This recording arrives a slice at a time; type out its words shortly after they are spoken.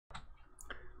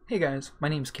Hey guys, my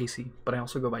name's Casey, but I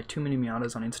also go by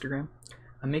toomanymiatas on Instagram.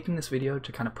 I'm making this video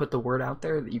to kind of put the word out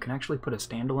there that you can actually put a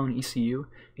standalone ECU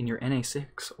in your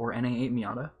NA6 or NA8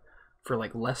 Miata for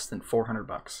like less than 400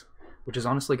 bucks, which is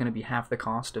honestly going to be half the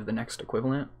cost of the next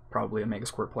equivalent, probably a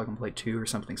Megasquirt plug and play 2 or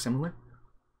something similar.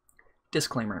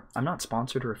 Disclaimer, I'm not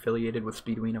sponsored or affiliated with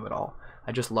Speeduino at all.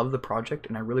 I just love the project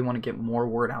and I really want to get more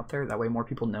word out there, that way more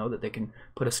people know that they can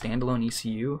put a standalone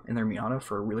ECU in their Miata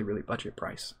for a really budget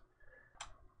price.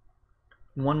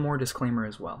 One more disclaimer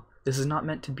as well. This is not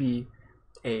meant to be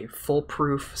a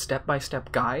foolproof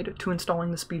step-by-step guide to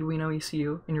installing the Speeduino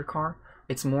ECU in your car.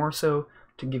 It's more so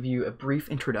to give you a brief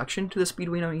introduction to the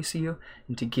Speeduino ECU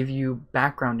and to give you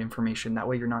background information, that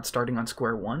way you're not starting on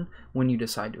square one when you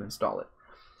decide to install it.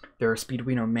 There are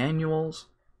Speeduino manuals,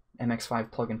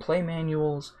 MX5 plug-and-play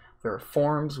manuals, there are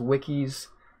forums, wikis,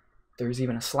 there's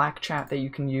even a Slack chat that you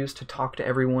can use to talk to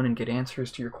everyone and get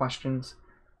answers to your questions.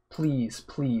 Please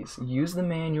use the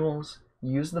manuals,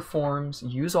 use the forums,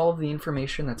 use all of the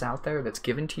information that's out there that's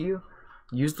given to you,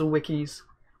 use the wikis,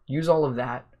 use all of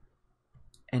that,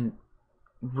 and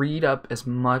read up as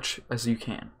much as you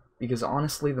can. Because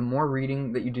honestly, the more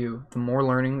reading that you do, the more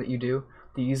learning that you do,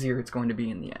 the easier it's going to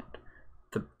be in the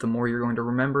end. The more you're going to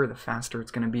remember, the faster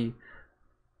it's going to be,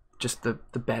 just the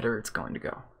better it's going to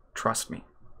go. Trust me.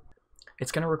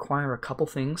 It's going to require a couple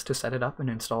things to set it up and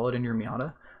install it in your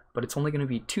Miata, but it's only going to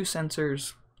be 2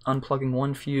 sensors, unplugging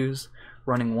 1 fuse,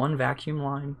 running 1 vacuum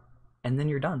line, and then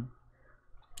you're done.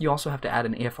 You also have to add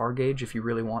an AFR gauge if you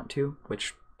really want to,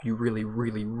 which you really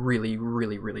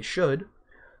should,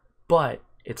 but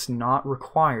it's not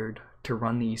required to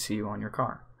run the ECU on your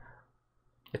car.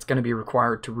 It's going to be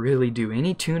required to really do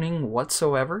any tuning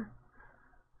whatsoever,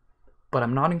 but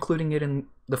I'm not including it in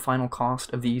the final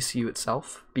cost of the ECU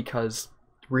itself, because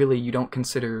really you don't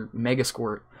consider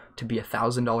Megasquirt to be a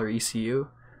 $1,000 ECU.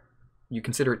 You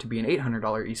consider it to be an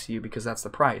 $800 ECU because that's the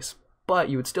price, but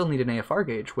you would still need an AFR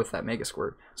gauge with that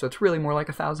Megasquirt, so it's really more like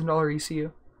a $1,000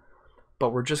 ECU.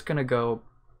 But we're just gonna go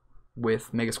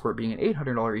with Megasquirt being an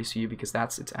 $800 ECU because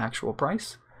that's its actual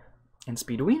price, and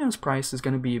Speeduino's price is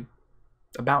gonna be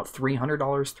about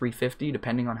 $300, $350,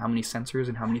 depending on how many sensors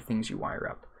and how many things you wire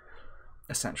up,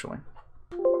 essentially.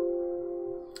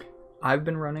 I've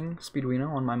been running Speeduino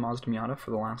on my Mazda Miata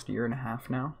for the last 1.5 years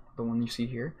now, the one you see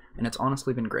here, and it's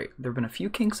honestly been great. There have been a few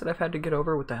kinks that I've had to get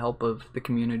over with the help of the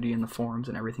community and the forums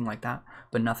and everything like that,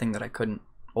 but nothing that I couldn't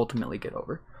ultimately get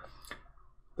over.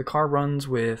 The car runs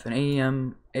with an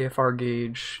AEM AFR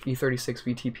gauge, E36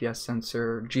 VTPS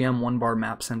sensor, GM 1-bar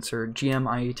map sensor, GM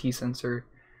IAT sensor,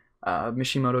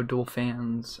 Mishimoto dual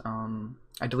fans.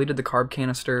 I deleted the carb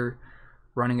canister,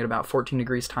 running at about 14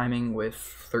 degrees timing with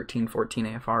 13-14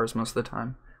 AFRs most of the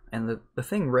time, and the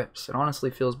thing rips. It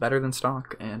honestly feels better than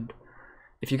stock, and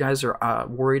if you guys are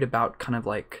worried about kind of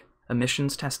like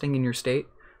emissions testing in your state,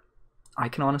 I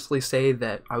can honestly say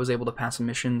that I was able to pass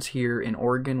emissions here in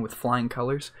Oregon with flying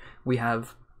colors. We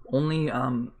have only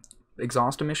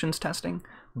exhaust emissions testing,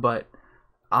 but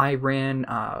I ran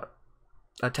a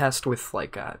test with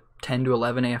like 10 to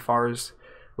 11 AFRs,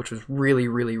 which was really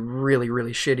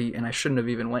shitty, and I shouldn't have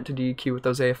even went to DEQ with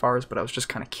those AFRs, but I was just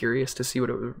kind of curious to see what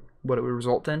it would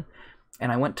result in,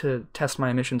 and I went to test my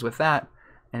emissions with that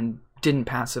and didn't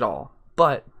pass at all.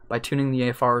 But by tuning the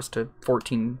AFRs to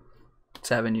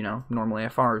 14.7, you know, normal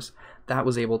AFRs, that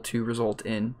was able to result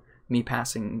in me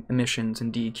passing emissions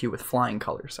and DEQ with flying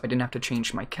colors. I didn't have to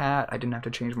change my cat, I didn't have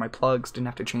to change my plugs, didn't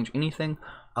have to change anything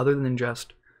other than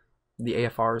just the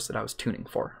AFRs that I was tuning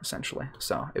for, essentially.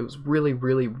 So it was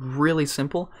really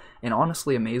simple and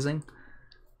honestly amazing.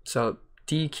 So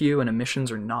DEQ and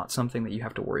emissions are not something that you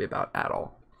have to worry about at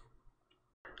all.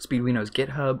 Speeduino's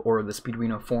GitHub or the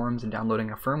Speeduino forums and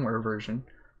downloading a firmware version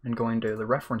and going to the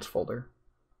reference folder,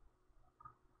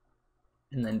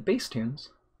 and then bass tunes,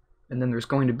 and then there's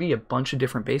going to be a bunch of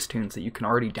different bass tunes that you can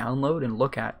already download and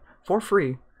look at for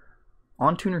free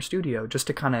on Tuner Studio, just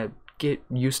to kind of get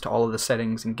used to all of the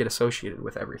settings and get associated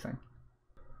with everything.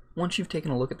 Once you've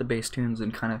taken a look at the bass tunes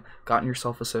and kind of gotten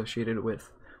yourself associated with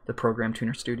the program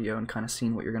Tuner Studio and kind of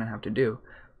seen what you're going to have to do,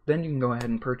 then you can go ahead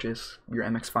and purchase your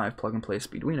MX5 plug-and-play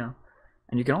Speeduino.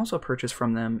 And you can also purchase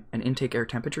from them an intake air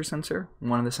temperature sensor,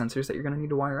 one of the sensors that you're going to need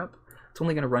to wire up. It's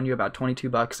only going to run you about 22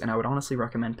 bucks, and I would honestly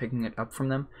recommend picking it up from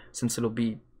them since it'll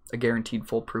be a guaranteed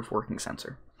foolproof working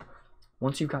sensor.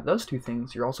 Once you've got those two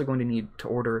things, you're also going to need to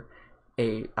order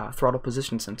a throttle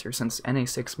position sensor, since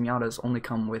NA6 Miatas only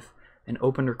come with an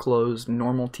open or closed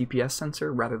normal TPS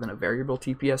sensor rather than a variable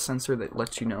TPS sensor that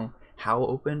lets you know how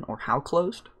open or how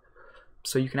closed.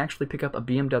 So you can actually pick up a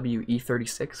BMW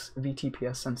E36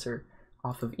 VTPS sensor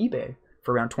off of eBay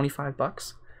for around 25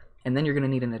 bucks, And then you're going to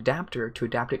need an adapter to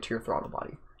adapt it to your throttle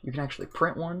body. You can actually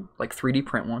print one, like 3D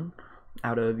print one,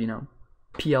 out of, you know,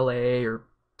 PLA or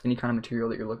any kind of material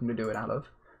that you're looking to do it out of,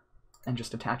 and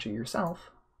just attach it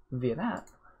yourself via that.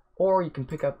 Or you can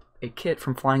pick up a kit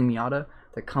from Flying Miata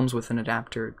that comes with an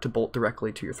adapter to bolt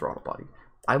directly to your throttle body.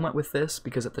 I went with this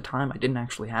because at the time I didn't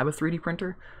actually have a 3D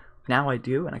printer. Now I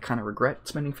do, and I kind of regret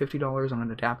spending $50 on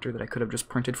an adapter that I could have just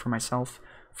printed for myself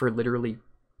for literally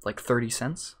like 30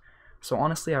 cents. So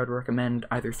honestly, I would recommend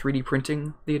either 3D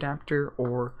printing the adapter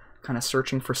or kind of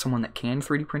searching for someone that can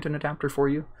 3D print an adapter for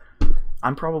you.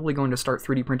 I'm probably going to start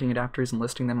 3D printing adapters and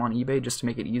listing them on eBay just to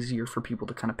make it easier for people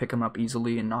to kind of pick them up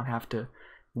easily and not have to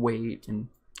wait and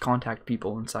contact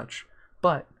people and such.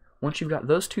 But once you've got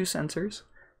those two sensors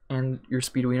and your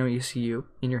Speeduino ECU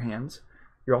in your hands,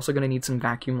 you're also going to need some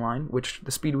vacuum line, which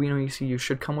the Speeduino ECU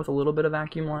should come with a little bit of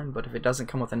vacuum line, but if it doesn't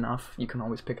come with enough, you can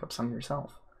always pick up some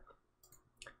yourself.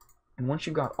 And once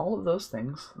you've got all of those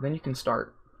things, then you can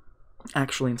start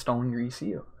actually installing your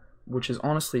ECU, which is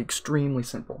honestly extremely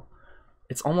simple.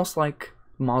 It's almost like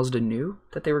Mazda knew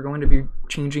that they were going to be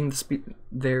changing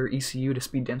their ECU to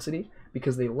speed density,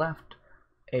 because they left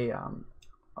a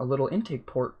little intake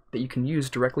port that you can use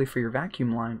directly for your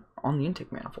vacuum line on the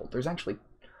intake manifold. There's actually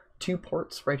two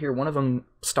ports right here. One of them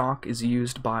stock is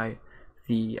used by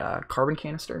the carbon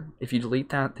canister. If you delete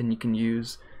that, then you can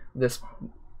use this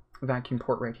vacuum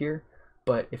port right here.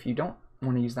 But if you don't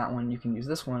want to use that one, you can use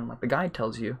this one like the guide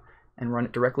tells you and run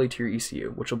it directly to your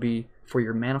ECU, which will be for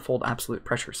your manifold absolute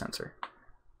pressure sensor.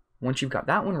 Once you've got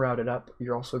that one routed up,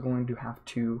 you're also going to have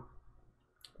to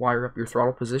wire up your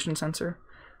throttle position sensor,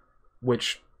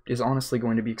 which is honestly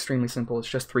going to be extremely simple. It's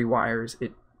just 3 wires.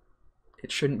 It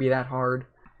shouldn't be that hard.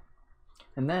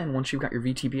 And then once you've got your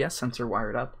VTPS sensor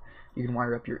wired up, you can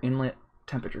wire up your inlet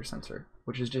temperature sensor,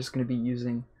 which is just going to be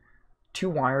using 2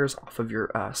 wires off of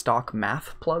your stock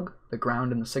MAF plug, the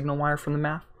ground and the signal wire from the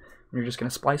MAF. And you're just going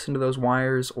to splice into those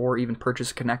wires, or even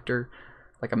purchase a connector,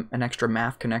 like an extra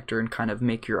MAF connector, and kind of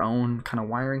make your own kind of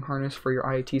wiring harness for your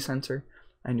IAT sensor.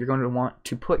 And you're going to want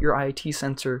to put your IAT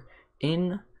sensor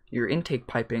in your intake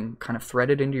piping, kind of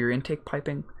threaded into your intake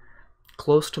piping,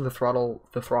 close to the throttle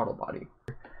body.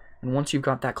 And once you've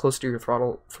got that close to your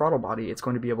throttle body, it's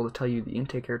going to be able to tell you the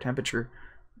intake air temperature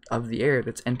of the air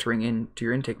that's entering into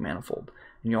your intake manifold.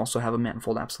 And you also have a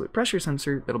manifold absolute pressure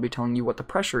sensor that'll be telling you what the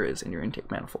pressure is in your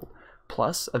intake manifold,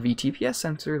 plus a VTPS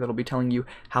sensor that'll be telling you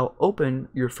how open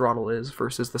your throttle is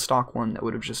versus the stock one that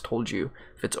would have just told you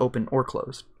if it's open or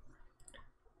closed.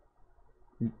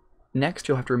 Next,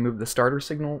 you'll have to remove the starter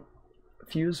signal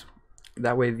fuse.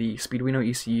 That way the Speeduino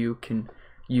ECU can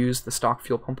use the stock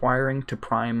fuel pump wiring to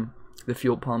prime the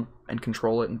fuel pump and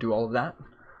control it and do all of that.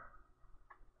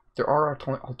 There are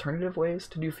alternative ways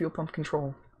to do fuel pump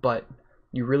control, but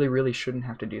you really shouldn't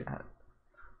have to do that.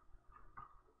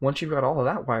 Once you've got all of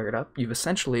that wired up, you've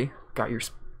essentially got your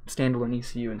standalone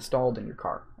ECU installed in your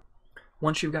car.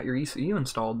 Once you've got your ECU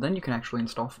installed, then you can actually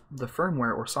install the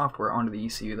firmware or software onto the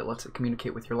ECU that lets it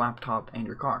communicate with your laptop and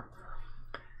your car.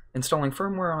 Installing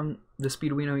firmware on the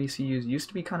Speeduino ECUs used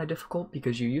to be kind of difficult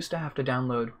because you used to have to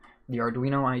download the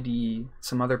Arduino IDE,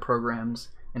 some other programs,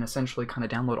 and essentially kind of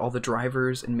download all the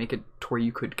drivers and make it to where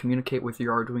you could communicate with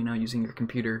your Arduino using your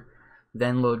computer,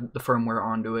 then load the firmware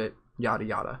onto it, yada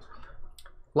yada.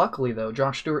 Luckily though,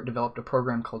 Josh Stewart developed a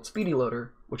program called Speedy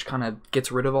Loader, which kind of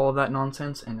gets rid of all of that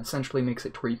nonsense and essentially makes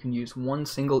it to where you can use one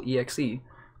single exe,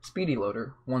 Speedy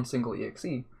Loader, one single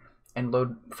exe, and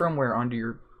load firmware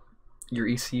onto your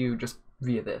ECU just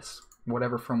via this,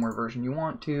 whatever firmware version you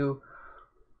want to,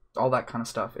 all that kind of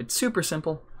stuff. It's super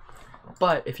simple,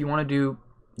 but if you want to do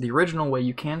the original way,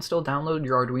 you can still download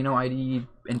your Arduino IDE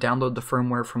and download the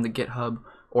firmware from the GitHub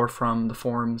or from the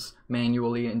forums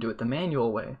manually and do it the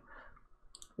manual way,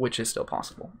 which is still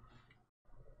possible.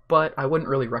 But I wouldn't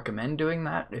really recommend doing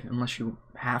that unless you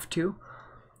have to.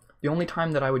 The only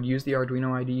time that I would use the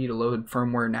Arduino IDE to load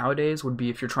firmware nowadays would be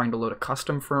if you're trying to load a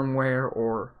custom firmware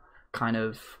or kind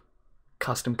of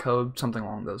custom code, something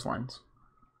along those lines.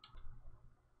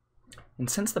 And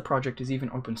since the project is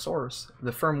even open source,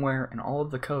 the firmware and all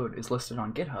of the code is listed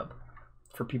on GitHub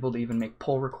for people to even make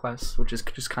pull requests, which is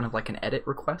just kind of like an edit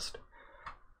request.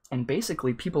 And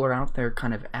basically people are out there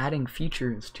kind of adding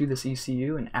features to this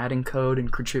ECU and adding code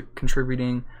and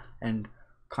contributing and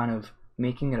kind of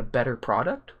making it a better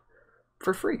product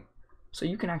for free. So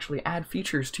you can actually add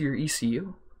features to your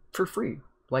ECU for free,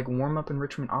 like warm-up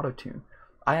enrichment auto-tune.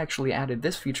 I actually added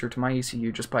this feature to my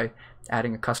ECU just by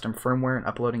adding a custom firmware and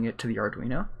uploading it to the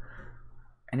Arduino,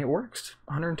 and it works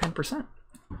 110%.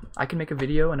 I can make a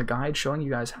video and a guide showing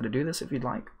you guys how to do this if you'd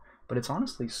like, but it's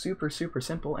honestly super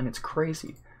simple, and it's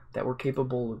crazy that we're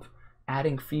capable of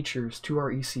adding features to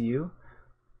our ECU,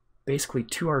 basically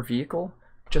to our vehicle,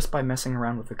 just by messing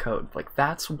around with the code. Like,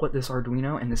 that's what this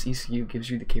Arduino and this ECU gives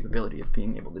you the capability of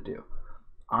being able to do.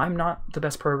 I'm not the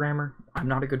best programmer, I'm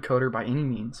not a good coder by any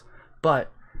means,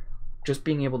 but just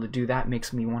being able to do that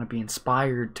makes me want to be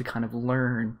inspired to kind of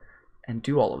learn and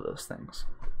do all of those things.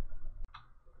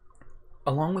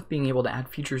 Along with being able to add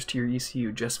features to your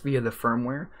ECU just via the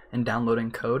firmware and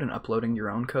downloading code and uploading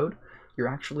your own code, you're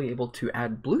actually able to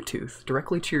add Bluetooth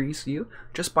directly to your ECU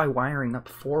just by wiring up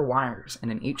 4 wires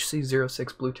in an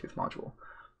HC06 Bluetooth module.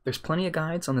 There's plenty of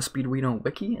guides on the Speeduino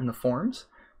wiki in the forums,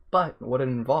 but what it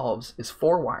involves is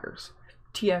 4 wires,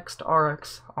 TX to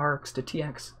RX, RX to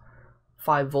TX,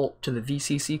 5 volt to the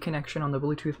VCC connection on the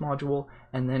Bluetooth module,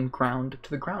 and then ground to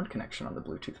the ground connection on the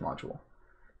Bluetooth module.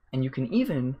 And you can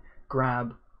even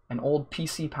grab an old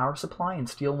PC power supply and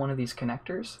steal one of these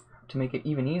connectors to make it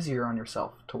even easier on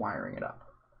yourself to wiring it up.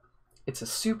 It's a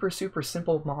super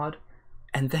simple mod,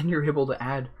 and then you're able to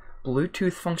add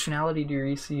Bluetooth functionality to your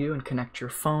ECU and connect your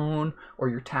phone or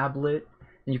your tablet,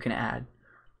 and you can add,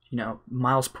 you know,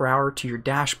 miles per hour to your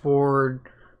dashboard,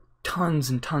 tons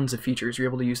and tons of features. You're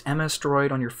able to use MS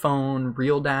Droid on your phone,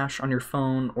 Real Dash on your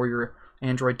phone or your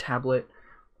Android tablet.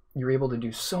 You're able to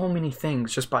do so many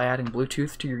things just by adding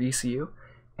Bluetooth to your ECU,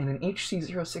 and an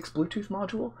HC06 Bluetooth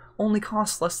module only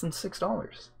costs less than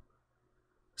 $6.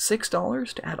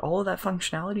 $6 to add all of that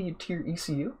functionality to your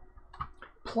ECU?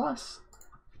 Plus,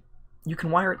 you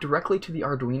can wire it directly to the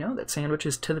Arduino that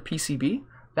sandwiches to the PCB.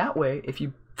 That way, if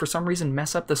you for some reason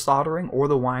mess up the soldering or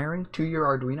the wiring to your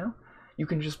Arduino, you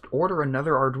can just order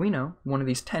another Arduino, one of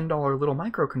these $10 little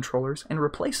microcontrollers, and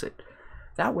replace it.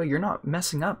 That way you're not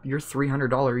messing up your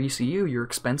 $300 ECU, your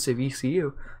expensive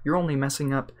ECU. You're only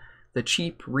messing up the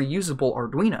cheap, reusable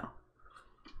Arduino.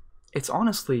 It's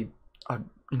honestly an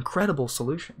incredible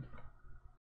solution.